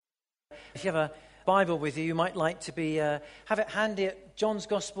If you have a Bible with you, you might like to have it handy at John's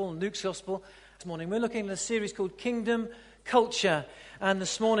Gospel and Luke's Gospel. This morning we're looking at a series called Kingdom Culture, and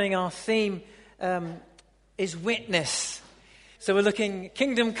this morning our theme is witness. So we're looking at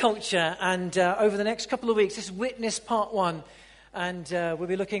Kingdom Culture, and over the next couple of weeks, this is Witness Part 1, and we'll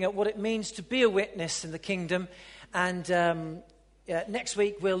be looking at what it means to be a witness in the kingdom, and next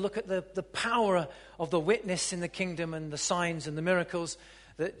week we'll look at the power of the witness in the kingdom and the signs and the miracles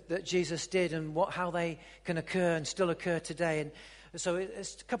that Jesus did and how they can occur and still occur today. And so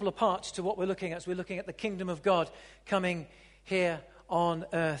it's a couple of parts to what we're looking at. So we're looking at the kingdom of God coming here on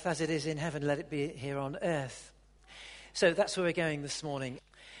earth as it is in heaven. Let it be here on earth. So that's where we're going this morning.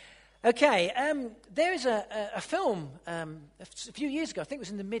 Okay, there is a film a few years ago, I think it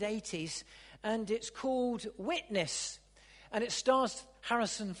was in the mid-'80s, and it's called Witness. And it stars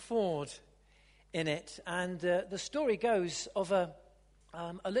Harrison Ford in it. And the story goes of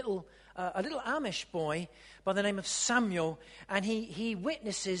a little Amish boy by the name of Samuel, and he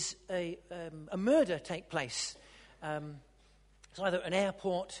witnesses a murder take place. It's either an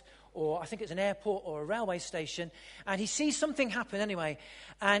airport, or I think it's an airport or a railway station, and he sees something happen anyway.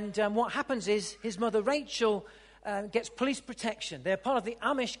 And what happens is his mother Rachel gets police protection. They're part of the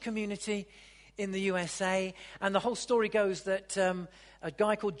Amish community in the USA, and the whole story goes that a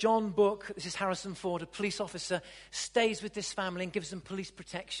guy called John Book, this is Harrison Ford, a police officer, stays with this family and gives them police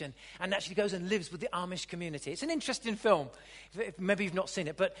protection, and actually goes and lives with the Amish community. It's an interesting film. Maybe you've not seen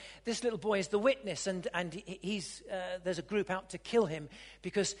it, but this little boy is the witness, and there's a group out to kill him,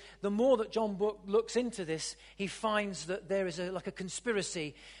 because the more that John Book looks into this, he finds that there is a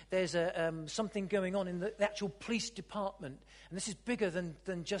conspiracy. There's something going on in the actual police department, and this is bigger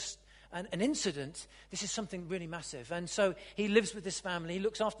than just an incident. This is something really massive. And so he lives with this family, he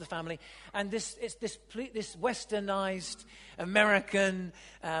looks after the family, and this westernized American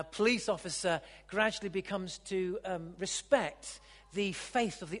police officer gradually becomes to respect the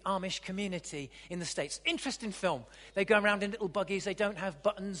faith of the Amish community in the States. Interesting film. They go around in little buggies, they don't have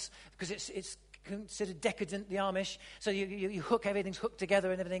buttons because it's considered decadent, the Amish. So you hook, everything's hooked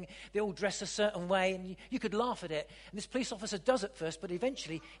together and everything. They all dress a certain way, and you could laugh at it. And this police officer does at first, but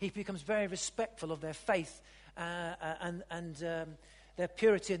eventually he becomes very respectful of their faith and their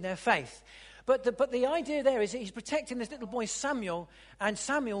purity and their faith. But the idea there is that he's protecting this little boy Samuel, and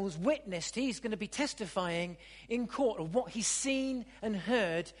Samuel's witnessed. He's going to be testifying in court of what he's seen and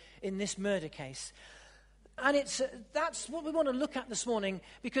heard in this murder case. And that's what we want to look at this morning,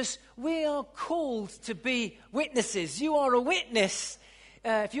 because we are called to be witnesses. You are a witness.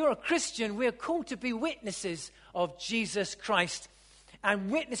 If you're a Christian, we are called to be witnesses of Jesus Christ and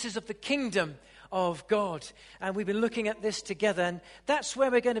witnesses of the kingdom of God. And we've been looking at this together, and that's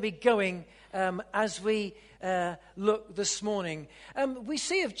where we're going to be going as we look this morning. We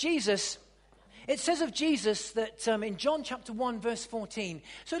see of Jesus. It says of Jesus that in John chapter 1, verse 14.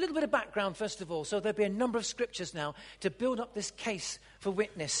 So a little bit of background, first of all. So there'll be a number of scriptures now to build up this case for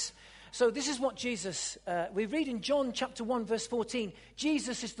witness. So this is what Jesus, we read in John chapter 1, verse 14.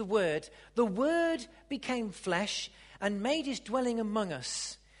 Jesus is the Word. The Word became flesh and made his dwelling among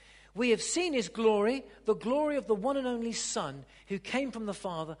us. We have seen his glory, the glory of the one and only Son, who came from the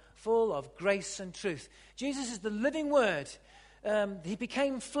Father, full of grace and truth. Jesus is the living Word. He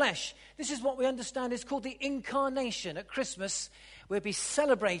became flesh. This is what we understand is called the incarnation. At Christmas, we'll be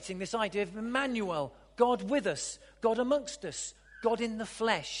celebrating this idea of Emmanuel, God with us, God amongst us, God in the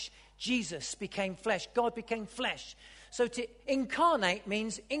flesh. Jesus became flesh. God became flesh. So to incarnate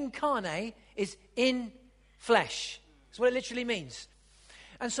means incarnate is in flesh. That's what it literally means.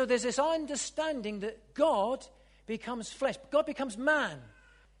 And so there's this understanding that God becomes flesh. God becomes man,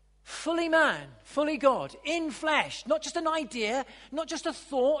 fully God, in flesh. Not just an idea, not just a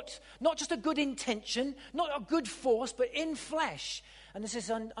thought, not just a good intention, not a good force, but in flesh. And this is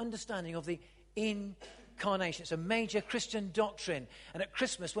an understanding of the incarnation. It's a major Christian doctrine. And at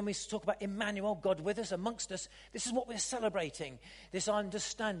Christmas, when we talk about Emmanuel, God with us, amongst us, this is what we're celebrating, this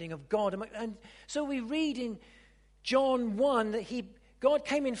understanding of God. And so we read in John 1 that God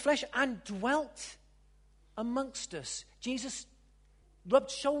came in flesh and dwelt amongst us. Jesus rubbed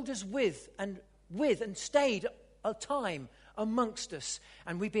shoulders with and stayed a time amongst us,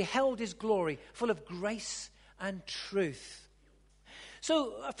 and we beheld his glory, full of grace and truth.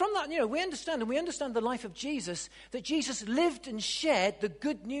 So from that, we understand the life of Jesus, that Jesus lived and shared the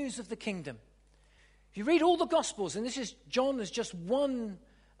good news of the kingdom. If you read all the Gospels, and this is John as just one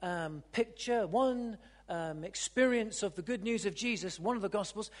picture, one experience of the good news of Jesus, one of the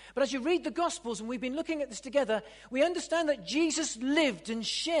Gospels. But as you read the Gospels, and we've been looking at this together, we understand that Jesus lived and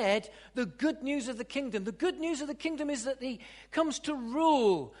shared the good news of the kingdom. The good news of the kingdom is that he comes to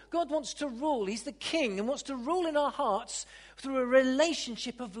rule. God wants to rule. He's the king and wants to rule in our hearts through a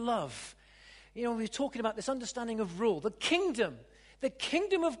relationship of love. You know, we're talking about this understanding of rule. The kingdom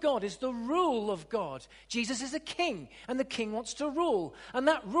of God is the rule of God. Jesus is a king, and the king wants to rule. And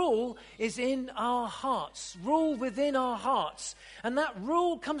that rule is in our hearts, rule within our hearts. And that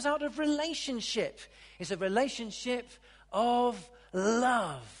rule comes out of relationship. It's a relationship of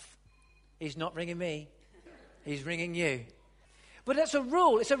love. He's not ringing me. He's ringing you. But that's a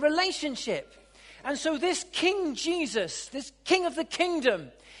rule. It's a relationship. And so this King Jesus, this King of the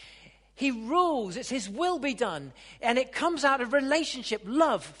kingdom, he rules. It's his will be done. And it comes out of relationship,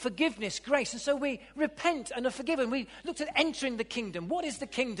 love, forgiveness, grace. And so we repent and are forgiven. We looked at entering the kingdom. What is the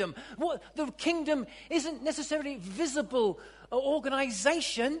kingdom? The kingdom isn't necessarily visible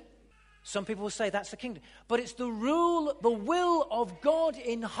organization. Some people will say that's the kingdom. But it's the rule, the will of God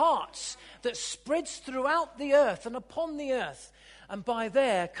in hearts that spreads throughout the earth and upon the earth. And by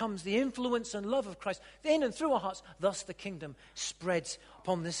there comes the influence and love of Christ in and through our hearts. Thus the kingdom spreads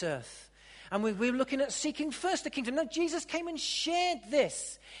upon this earth. And we're looking at seeking first the kingdom. Now, Jesus came and shared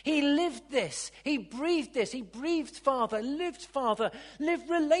this. He lived this. He breathed this. He breathed Father, lived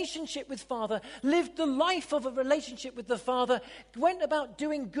relationship with Father, lived the life of a relationship with the Father, went about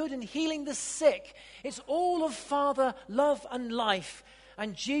doing good and healing the sick. It's all of Father, love and life.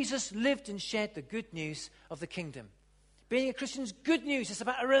 And Jesus lived and shared the good news of the kingdom. Being a Christian is good news. It's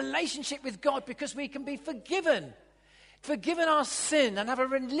about a relationship with God because we can be forgiven our sin and have a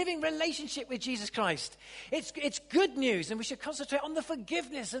living relationship with Jesus Christ. It's good news, and we should concentrate on the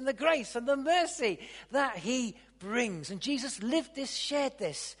forgiveness and the grace and the mercy that he brings. And Jesus lived this, shared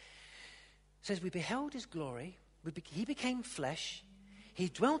this. It says we beheld his glory. He became flesh. He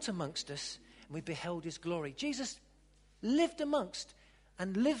dwelt amongst us, and we beheld his glory. Jesus lived amongst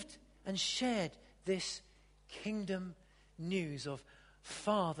and lived and shared this kingdom news of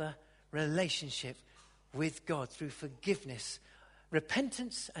Father relationship with God through forgiveness,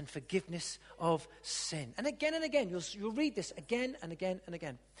 repentance and forgiveness of sin. And again, you'll read this again and again and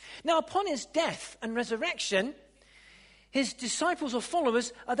again. Now, upon his death and resurrection, his disciples or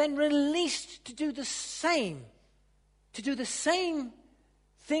followers are then released to do the same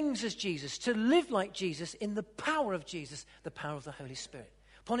things as Jesus, to live like Jesus in the power of Jesus, the power of the Holy Spirit.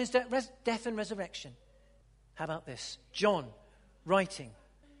 Upon his death and resurrection. How about this? John, writing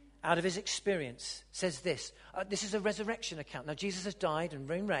out of his experience, says this. This is a resurrection account. Now, Jesus has died and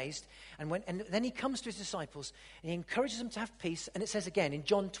been raised, and then he comes to his disciples, and he encourages them to have peace, and it says again in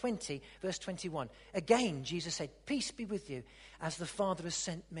John 20, verse 21, again, Jesus said, peace be with you. As the Father has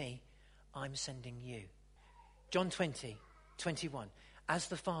sent me, I'm sending you. John 20, 21, as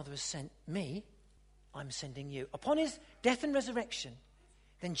the Father has sent me, I'm sending you. Upon his death and resurrection,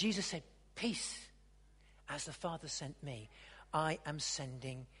 then Jesus said, peace. As the Father sent me, I am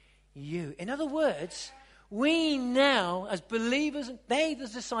sending you. In other words, we now, as believers, they, the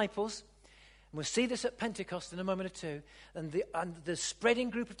disciples, and we'll see this at Pentecost in a moment or two, and the spreading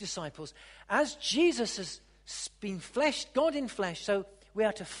group of disciples, as Jesus has been fleshed, God in flesh, so we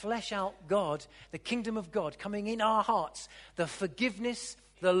are to flesh out God, the kingdom of God, coming in our hearts, the forgiveness,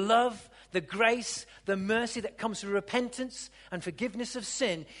 the love, the grace, the mercy that comes through repentance and forgiveness of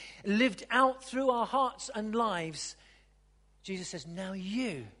sin, lived out through our hearts and lives. Jesus says, now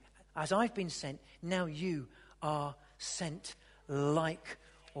you, as I've been sent, now you are sent likewise.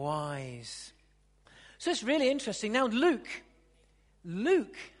 So it's really interesting. Now Luke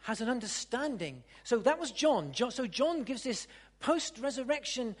has an understanding. So that was John. So John gives this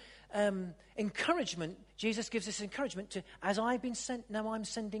post-resurrection encouragement. Jesus gives this encouragement to, as I've been sent, now I'm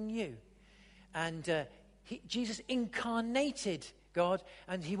sending you. And Jesus incarnated God,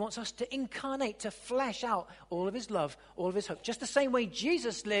 and he wants us to incarnate, to flesh out all of his love, all of his hope. Just the same way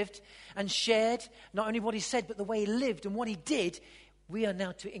Jesus lived and shared not only what he said, but the way he lived and what he did, we are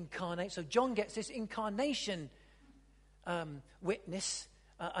now to incarnate. So John gets this incarnation witness,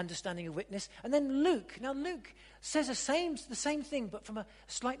 understanding of witness. And then Luke says the same thing, but from a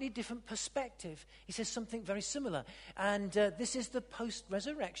slightly different perspective. He says something very similar. And this is the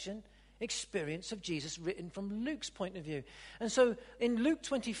post-resurrection experience of Jesus written from Luke's point of view. And so in Luke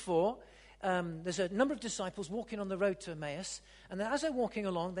 24, there's a number of disciples walking on the road to Emmaus, and as they're walking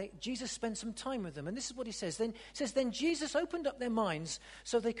along, Jesus spends some time with them. And this is what he says. Then Jesus opened up their minds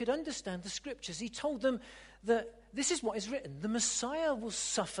so they could understand the scriptures. He told them that this is what is written. The Messiah will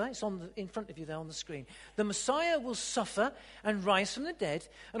suffer. It's in front of you there on the screen. The Messiah will suffer and rise from the dead,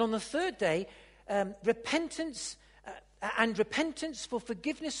 and on the third day repentance for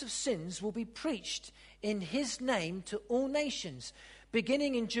forgiveness of sins will be preached in his name to all nations,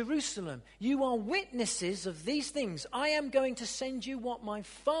 beginning in Jerusalem. You are witnesses of these things. I am going to send you what my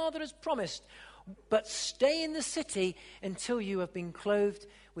Father has promised, but stay in the city until you have been clothed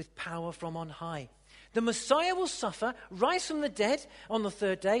with power from on high. The Messiah will suffer, rise from the dead on the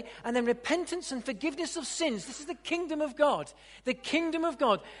third day, and then repentance and forgiveness of sins. This is the kingdom of God. The kingdom of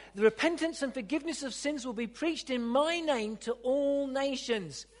God. The repentance and forgiveness of sins will be preached in my name to all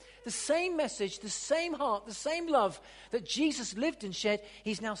nations. The same message, the same heart, the same love that Jesus lived and shared,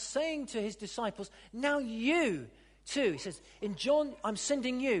 he's now saying to his disciples, now you too. He says, in John, I'm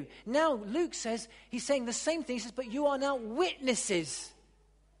sending you. Now Luke says, he's saying the same thing. He says, but you are now witnesses.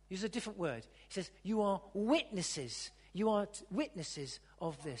 Use a different word. He says, you are witnesses. You are witnesses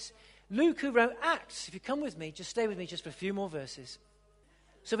of this. Luke, who wrote Acts, if you come with me, just stay with me just for a few more verses.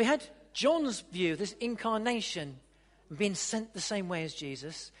 So we had John's view, this incarnation, being sent the same way as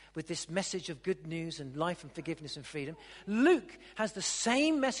Jesus, with this message of good news and life and forgiveness and freedom. Luke has the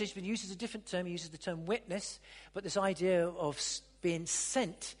same message, but uses a different term. He uses the term witness, but this idea of being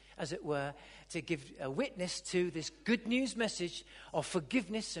sent, as it were, to give a witness to this good news message of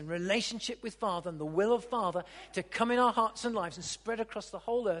forgiveness and relationship with Father and the will of Father to come in our hearts and lives and spread across the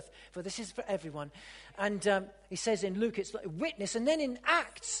whole earth, for this is for everyone. And he says in Luke, it's like a witness. And then in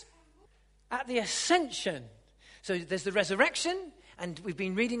Acts, at the ascension, so there's the resurrection, and we've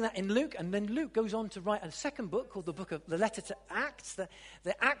been reading that in Luke, and then Luke goes on to write a second book called the letter to Acts,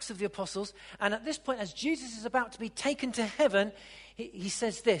 the Acts of the Apostles. And at this point, as Jesus is about to be taken to heaven, he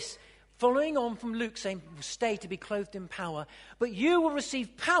says this, following on from Luke saying, stay to be clothed in power, but you will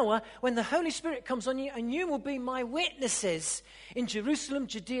receive power when the Holy Spirit comes on you, and you will be my witnesses in Jerusalem,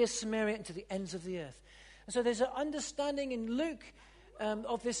 Judea, Samaria, and to the ends of the earth. And so there's an understanding in Luke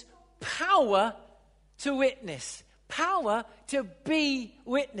of this power to witness, power to be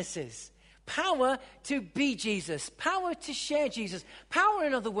witnesses, power to be Jesus, power to share Jesus, power,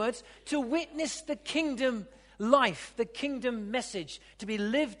 in other words, to witness the kingdom life, the kingdom message, to be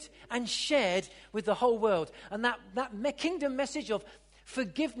lived and shared with the whole world. And that kingdom message of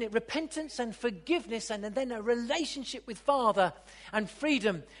forgiveness, repentance and forgiveness, and then a relationship with Father and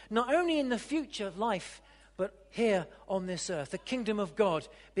freedom, not only in the future of life, but here on this earth, the kingdom of God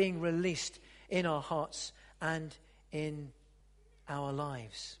being released in our hearts and in our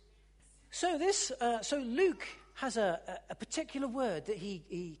lives. So Luke has a particular word that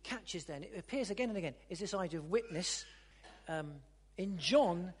he catches then. It appears again and again, is this idea of witness. In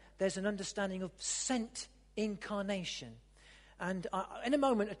John, there's an understanding of sent incarnation. And in a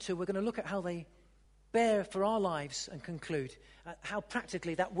moment or two, we're going to look at how they bear for our lives and conclude how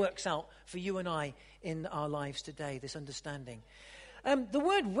practically that works out for you and I in our lives today, this understanding. The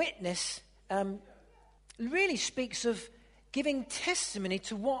word witness really speaks of giving testimony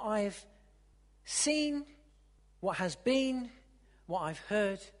to what I've seen, what has been, what I've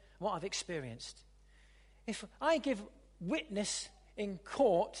heard, what I've experienced. If I give witness in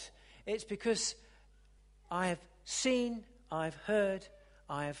court, it's because I have seen, I've heard,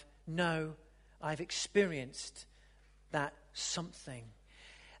 I've experienced that something.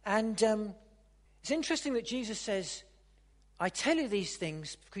 And it's interesting that Jesus says, I tell you these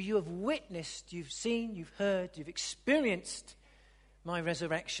things because you have witnessed, you've seen, you've heard, you've experienced my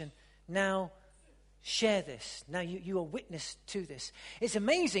resurrection. Now share this. Now you are witness to this. It's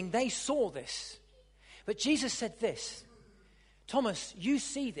amazing they saw this. But Jesus said this, Thomas, you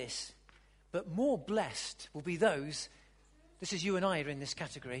see this, but more blessed will be those, this is you and I are in this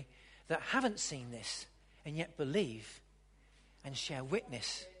category, that haven't seen this and yet believe and share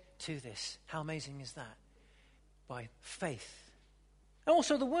witness to this. How amazing is that? By faith. And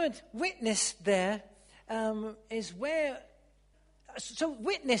also the word witness there is where, so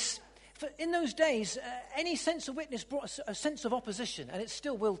witness, in those days, any sense of witness brought a sense of opposition, and it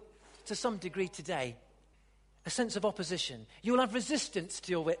still will to some degree today, a sense of opposition. You will have resistance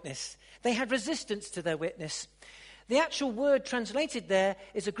to your witness. They had resistance to their witness. The actual word translated there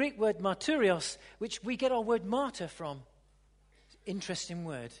is a Greek word martyrios, which we get our word martyr from. Interesting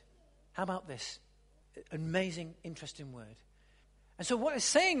word. How about this? Amazing, interesting word. And so what it's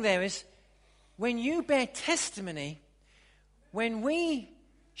saying there is, when you bear testimony, when we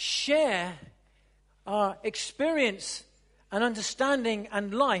share our experience and understanding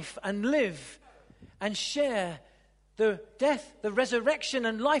and life and live and share the death, the resurrection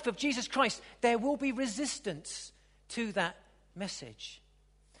and life of Jesus Christ, there will be resistance to that message.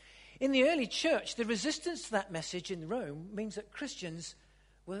 In the early church, the resistance to that message in Rome means that Christians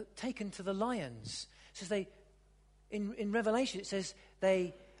were taken to the lions. It says in Revelation, it says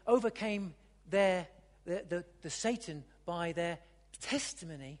they overcame the Satan by their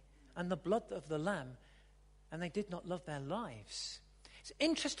testimony and the blood of the Lamb, and they did not love their lives. It's an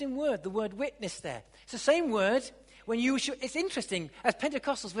interesting word, the word witness there. It's the same word when it's interesting. As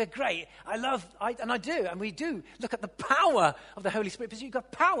Pentecostals, we're great. We do look at the power of the Holy Spirit, because you've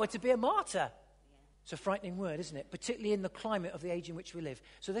got power to be a martyr. It's a frightening word, isn't it? Particularly in the climate of the age in which we live.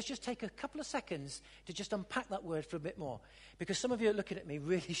 So let's just take a couple of seconds to just unpack that word for a bit more. Because some of you are looking at me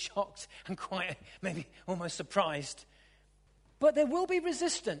really shocked and quite maybe almost surprised. But there will be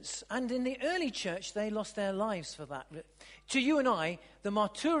resistance. And in the early church, they lost their lives for that. To you and I, the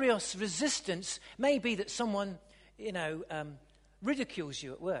martyrios resistance may be that someone, ridicules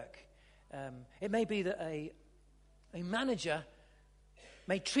you at work. It may be that a manager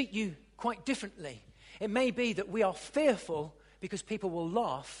may treat you quite differently. It may be that we are fearful because people will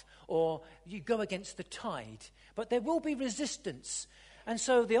laugh, or you go against the tide. But there will be resistance. And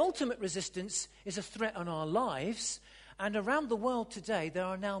so the ultimate resistance is a threat on our lives. And around the world today, there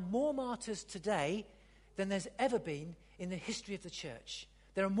are now more martyrs today than there's ever been in the history of the church.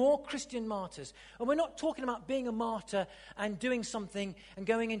 There are more Christian martyrs. And we're not talking about being a martyr and doing something and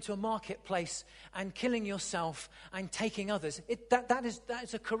going into a marketplace and killing yourself and taking others. That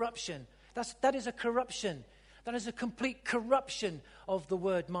is a corruption. That is a corruption. That is a complete corruption of the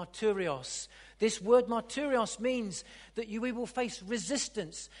word martyrios. This word martyrios means that we will face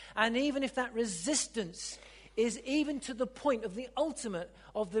resistance. And even if that resistance is even to the point of the ultimate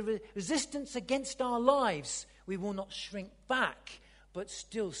of the resistance against our lives, we will not shrink back, but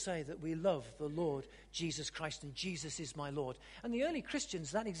still say that we love the Lord Jesus Christ, and Jesus is my Lord. And the early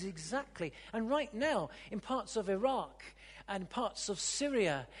Christians, that is exactly. And right now, in parts of Iraq and parts of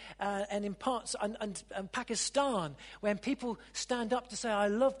Syria and in parts and Pakistan, when people stand up to say, I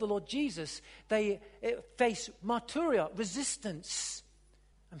love the Lord Jesus, they face martyria, resistance.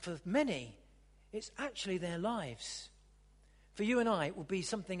 And for many, it's actually their lives. For you and I, it will be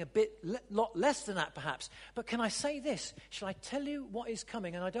something lot less than that perhaps. But can I say this? Shall I tell you what is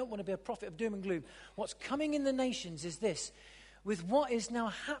coming? And I don't want to be a prophet of doom and gloom. What's coming in the nations is this. With what is now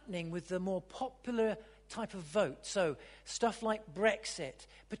happening with the more popular type of vote, so stuff like Brexit,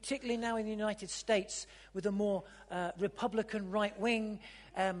 particularly now in the United States with a more Republican right wing.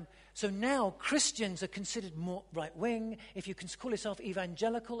 So now Christians are considered more right-wing. If you can call yourself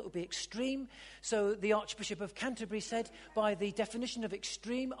evangelical, it will be extreme. So the Archbishop of Canterbury said, by the definition of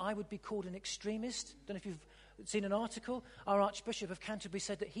extreme, I would be called an extremist. Don't know if you've seen an article. Our Archbishop of Canterbury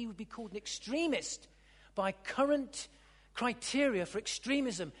said that he would be called an extremist by current criteria for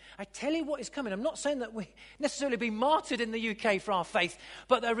extremism. I tell you what is coming. I'm not saying that we necessarily be martyred in the UK for our faith,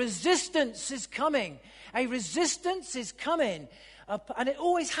 but the resistance is coming. A resistance is coming. And it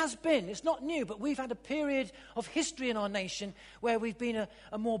always has been. It's not new, but we've had a period of history in our nation where we've been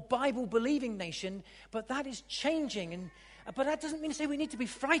a more Bible-believing nation, but that is changing. But that doesn't mean to say we need to be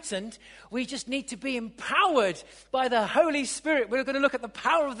frightened. We just need to be empowered by the Holy Spirit. We're going to look at the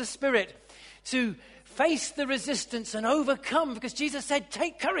power of the Spirit to face the resistance and overcome, because Jesus said,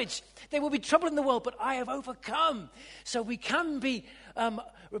 take courage. There will be trouble in the world, but I have overcome. So we can be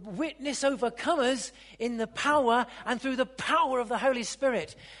witness overcomers in the power and through the power of the Holy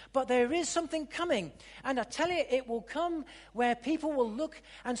Spirit. But there is something coming. And I tell you, it will come where people will look.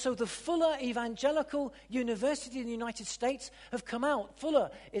 And so the Fuller Evangelical University in the United States have come out. Fuller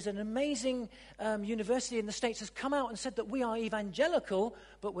is an amazing university in the States, has come out and said that we are evangelical,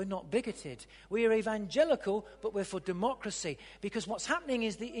 but we're not bigoted. We are evangelical, but we're for democracy. Because what's happening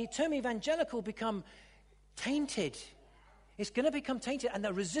is the term evangelical become tainted. It's going to become tainted, and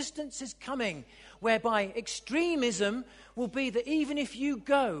the resistance is coming, whereby extremism will be that even if you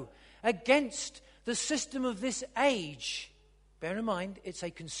go against the system of this age, bear in mind, it's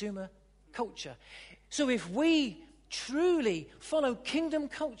a consumer culture. So if we truly follow kingdom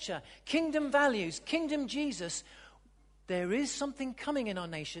culture, kingdom values, kingdom Jesus, there is something coming in our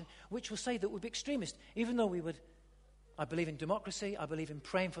nation which will say that we'll be extremist, even though I believe in democracy. I believe in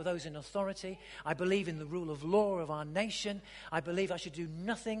praying for those in authority. I believe in the rule of law of our nation. I believe I should do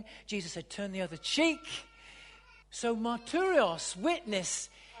nothing. Jesus said, turn the other cheek. So martyrios, witness,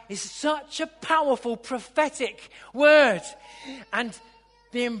 is such a powerful prophetic word. And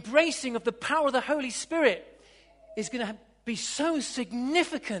the embracing of the power of the Holy Spirit is going to be so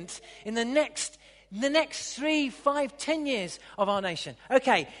significant in the next 3, 5, 10 years of our nation.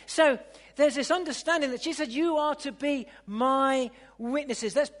 Okay, so there's this understanding that Jesus said, you are to be my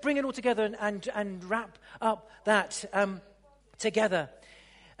witnesses. Let's bring it all together and wrap up that together.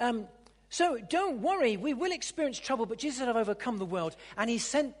 So don't worry, we will experience trouble, but Jesus said, I've overcome the world. And he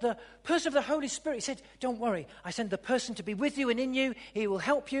sent the person of the Holy Spirit. He said, don't worry, I send the person to be with you and in you. He will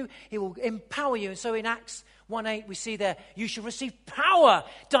help you. He will empower you. And so in Acts 1:8, we see there, you shall receive power,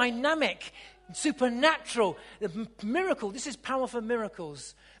 dynamic, supernatural, miracle. This is power for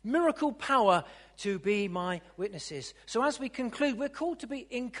miracles. Miracle power to be my witnesses. So as we conclude, we're called to be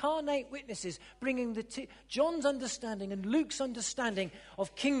incarnate witnesses, bringing John's understanding and Luke's understanding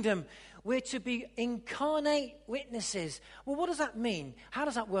of kingdom. We're to be incarnate witnesses. Well, what does that mean? How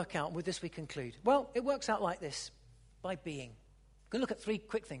does that work out? With this we conclude. Well, it works out like this. By being. We're going to look at three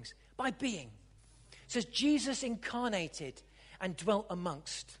quick things. By being. It says Jesus incarnated and dwelt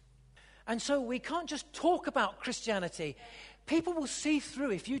amongst. And so we can't just talk about Christianity. People will see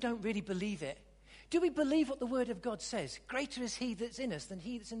through if you don't really believe it. Do we believe what the Word of God says? Greater is He that's in us than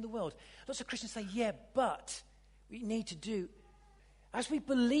he that's in the world. Lots of Christians say, yeah, but we need to do. As we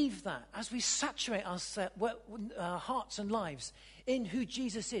believe that, as we saturate our hearts and lives in who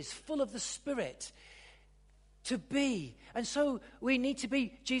Jesus is, full of the Spirit, to be. And so we need to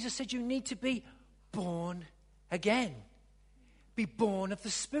be, Jesus said, you need to be born again. Be born of the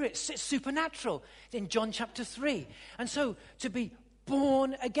Spirit. It's supernatural in John chapter 3. And so to be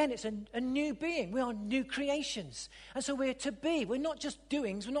born again, it's a new being. We are new creations. And so we're to be. We're not just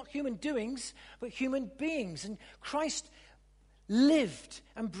doings. We're not human doings, but human beings. And Christ lived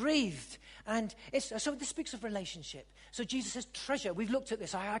and breathed. And so this speaks of relationship. So Jesus says treasure. We've looked at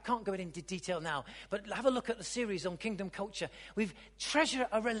this. I can't go into detail now, but have a look at the series on kingdom culture. We've treasure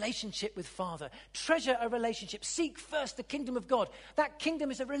a relationship with Father. Treasure a relationship. Seek first the kingdom of God. That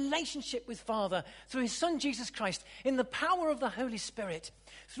kingdom is a relationship with Father through his Son Jesus Christ in the power of the Holy Spirit,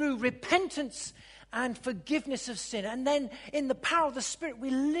 through repentance and forgiveness of sin. And then in the power of the Spirit, we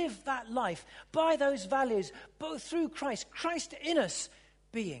live that life by those values, both through Christ. Christ in us,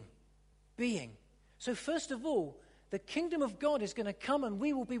 being. So first of all, the kingdom of God is going to come and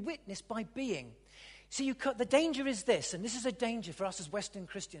we will be witnessed by being. See, the danger is this, and this is a danger for us as Western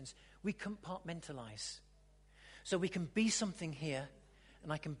Christians. We compartmentalize. So we can be something here,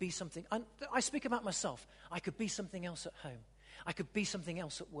 and I can be something. I speak about myself. I could be something else at home. I could be something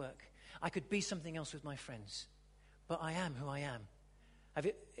else at work. I could be something else with my friends. But I am who I am.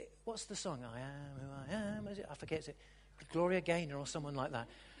 What's the song? I am who I am. I forget. Is it Gloria Gaynor or someone like that?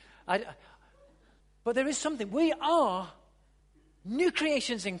 But there is something. We are new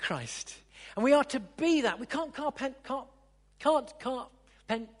creations in Christ. And we are to be that. We can't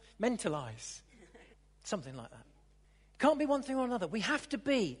compartmentalize. Something like that. Can't be one thing or another. We have to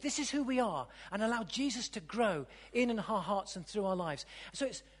be. This is who we are. And allow Jesus to grow in our hearts and through our lives. So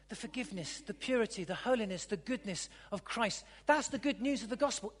it's the forgiveness, the purity, the holiness, the goodness of Christ. That's the good news of the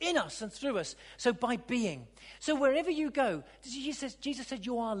gospel in us and through us. So by being. So wherever you go, Jesus said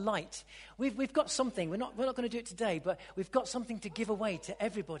you are light. We've got something. We're not going to do it today, but we've got something to give away to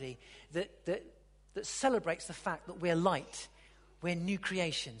everybody that celebrates the fact that we're light. We're new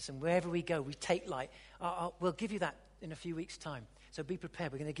creations, and wherever we go, we take light. We'll give you that in a few weeks' time. So be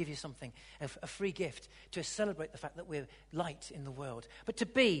prepared. We're going to give you something, a free gift to celebrate the fact that we're light in the world. But to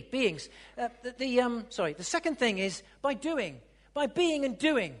be, beings. The second thing is by doing. By being and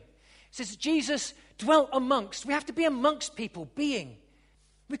doing. It says Jesus dwelt amongst. We have to be amongst people, being.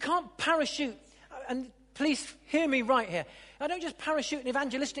 We can't parachute. And please hear me right here. I don't just parachute an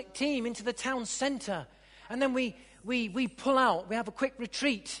evangelistic team into the town centre and then we pull out. We have a quick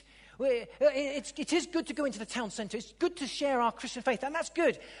retreat. It is good to go into the town centre. It's good to share our Christian faith, and that's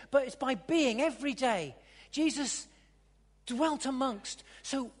good. But it's by being every day. Jesus dwelt amongst.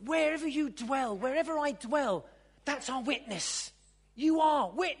 So wherever you dwell, wherever I dwell, that's our witness. You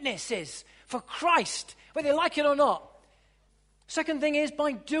are witnesses for Christ, whether you like it or not. Second thing is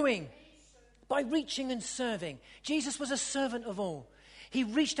by doing, by reaching and serving. Jesus was a servant of all. He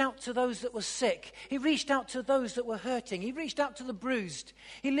reached out to those that were sick. He reached out to those that were hurting. He reached out to the bruised.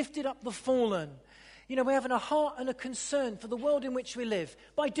 He lifted up the fallen. You know, we're having a heart and a concern for the world in which we live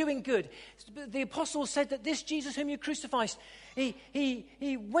by doing good. The apostle said that this Jesus whom you crucified,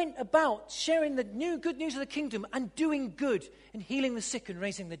 he went about sharing the good news of the kingdom and doing good and healing the sick and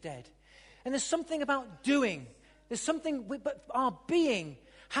raising the dead. And there's something about doing. But our being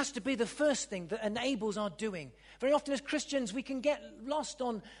has to be the first thing that enables our doing. Very often as Christians, we can get lost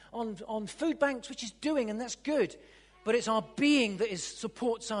on food banks, which is doing, and that's good. But it's our being that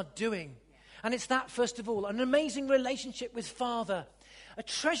supports our doing. And it's that, first of all, an amazing relationship with Father. A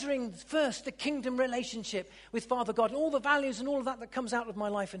treasuring first the kingdom relationship with Father God, and all the values and all of that comes out of my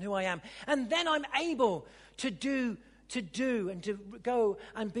life and who I am. And then I'm able to do to do and to go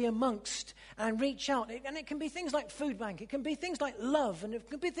and be amongst and reach out. And it can be things like food bank. It can be things like love. And it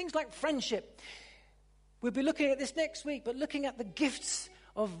can be things like friendship. We'll be looking at this next week, but looking at the gifts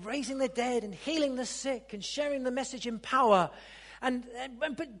of raising the dead and healing the sick and sharing the message in power.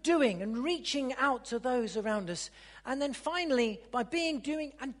 But doing and reaching out to those around us. And then finally, by being,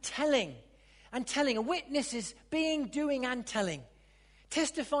 doing, and telling. And telling. A witness is being, doing, and telling.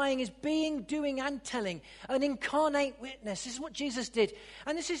 Testifying is being, doing, and telling. An incarnate witness. This is what Jesus did.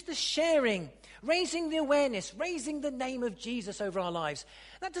 And this is the sharing, raising the awareness, raising the name of Jesus over our lives.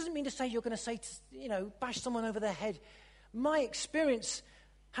 That doesn't mean to say you're going to say, bash someone over the head. My experience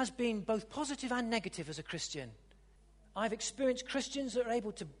has been both positive and negative as a Christian. I've experienced Christians that are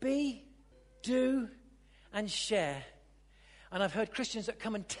able to be, do, and share. And I've heard Christians that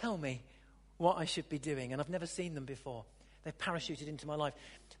come and tell me what I should be doing, and I've never seen them before. They've parachuted into my life.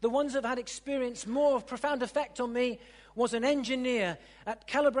 The ones that have had experience more of profound effect on me was an engineer at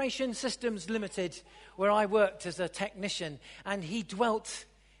Calibration Systems Limited, where I worked as a technician, and he dwelt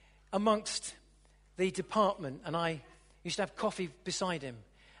amongst the department, and I used to have coffee beside him,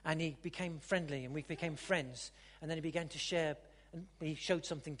 and he became friendly, and we became friends, and then he began to share, and he showed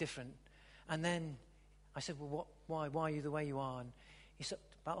something different. And then I said, well, why are you the way you are? And he said,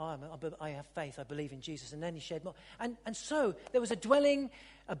 I have faith, I believe in Jesus. And then he shared more. And so there was a dwelling,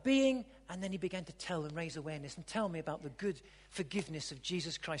 a being, and then he began to tell and raise awareness and tell me about the good forgiveness of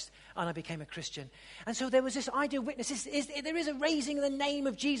Jesus Christ. And I became a Christian. And so there was this idea of witness. There is a raising in the name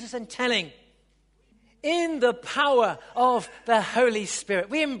of Jesus and telling. In the power of the Holy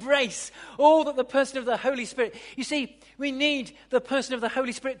Spirit. We embrace all that the person of the Holy Spirit. You see, we need the person of the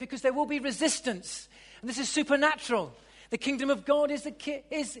Holy Spirit because there will be resistance. And this is supernatural. The kingdom of God is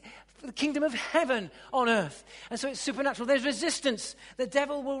the kingdom of heaven on earth. And so it's supernatural. There's resistance. The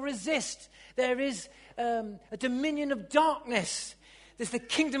devil will resist. There is a dominion of darkness. There's the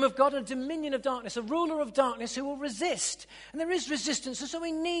kingdom of God, a dominion of darkness, a ruler of darkness who will resist. And there is resistance. And so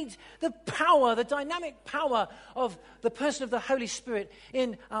we need the power, the dynamic power of the person of the Holy Spirit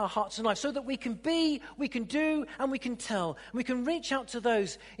in our hearts and lives so that we can be, we can do, and we can tell. We can reach out to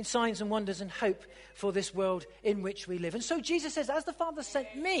those in signs and wonders and hope for this world in which we live. And so Jesus says, as the Father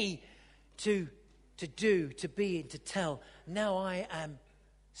sent me to do, to be, and to tell, now I am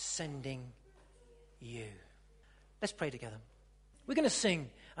sending you. Let's pray together. We're going to sing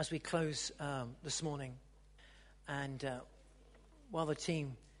as we close this morning. And while the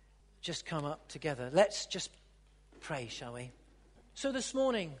team just come up together, let's just pray, shall we? So this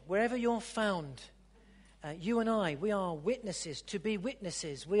morning, wherever you're found, you and I, we are witnesses, to be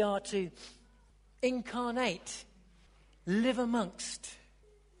witnesses. We are to incarnate, live amongst,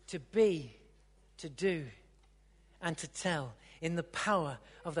 to be, to do, and to tell in the power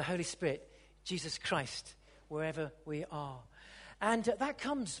of the Holy Spirit, Jesus Christ, wherever we are. And that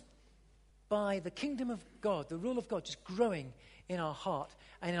comes by the kingdom of God, the rule of God, just growing in our heart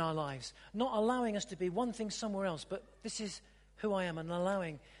and in our lives. Not allowing us to be one thing somewhere else, but this is who I am, and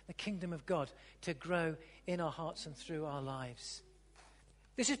allowing the kingdom of God to grow in our hearts and through our lives.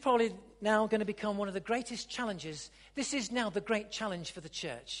 This is probably now going to become one of the greatest challenges. This is now the great challenge for the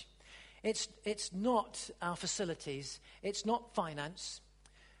church. It's not our facilities. It's not finance.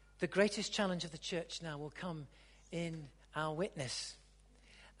 The greatest challenge of the church now will come in our witness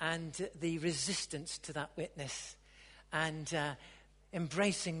and the resistance to that witness and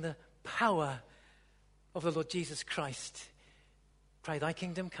embracing the power of the Lord Jesus Christ. Pray thy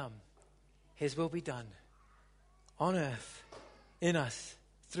kingdom come, his will be done on earth, in us,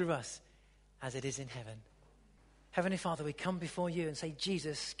 through us, as it is in heaven. Heavenly Father, we come before you and say,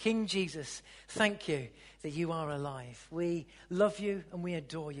 Jesus, King Jesus, thank you that you are alive. We love you and we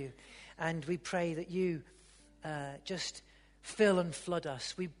adore you. And we pray that you just fill and flood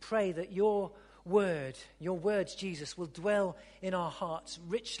us. We pray that your words, Jesus, will dwell in our hearts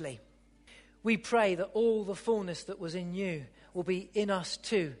richly. We pray that all the fullness that was in you will be in us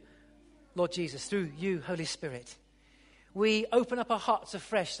too, Lord Jesus, through you, Holy Spirit. We open up our hearts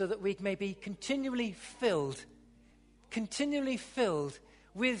afresh so that we may be continually filled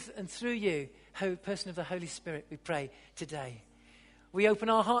with and through you, person of the Holy Spirit, we pray today. We open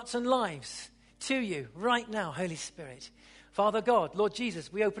our hearts and lives to you right now, Holy Spirit. Father God, Lord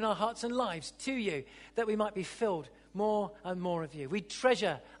Jesus, we open our hearts and lives to you that we might be filled more and more of you. We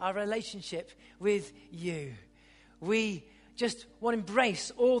treasure our relationship with you. We just want to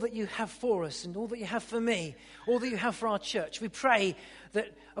embrace all that you have for us and all that you have for me, all that you have for our church. We pray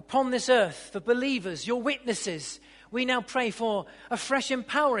that upon this earth, for believers, your witnesses, we now pray for a fresh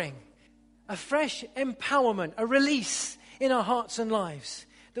empowering, a fresh empowerment, a release in our hearts and lives,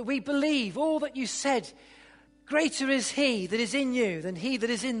 that we believe all that you said Greater is he that is in you than he that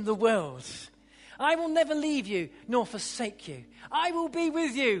is in the world. I will never leave you nor forsake you. I will be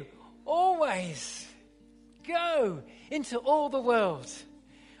with you always. Go into all the world.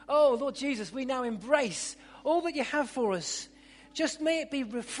 Oh, Lord Jesus, we now embrace all that you have for us. Just may it be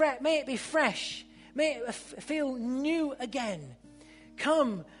fresh. May it feel new again.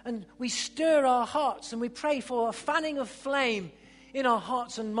 Come and we stir our hearts and we pray for a fanning of flame in our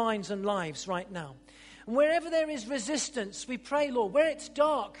hearts and minds and lives right now. And wherever there is resistance, we pray, Lord, where it's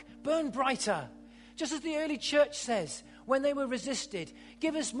dark, burn brighter. Just as the early church says, when they were resisted,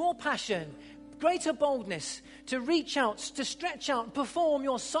 give us more passion, greater boldness to reach out, to stretch out, perform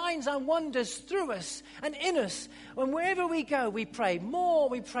your signs and wonders through us and in us. And wherever we go, we pray. More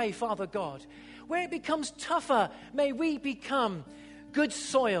we pray, Father God. Where it becomes tougher, may we become good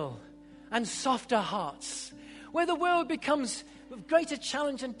soil and softer hearts. Where the world becomes greater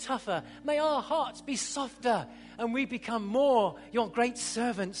challenge and tougher, may our hearts be softer and we become more your great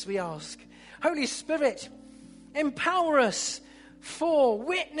servants, we ask. Holy Spirit, empower us for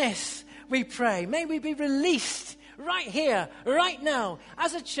witness, we pray. May we be released right here, right now,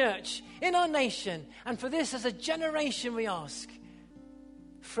 as a church, in our nation. And for this, as a generation, we ask.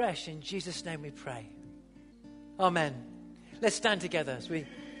 Fresh, in Jesus' name we pray. Amen. Let's stand together as we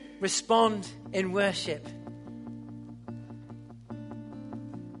respond in worship.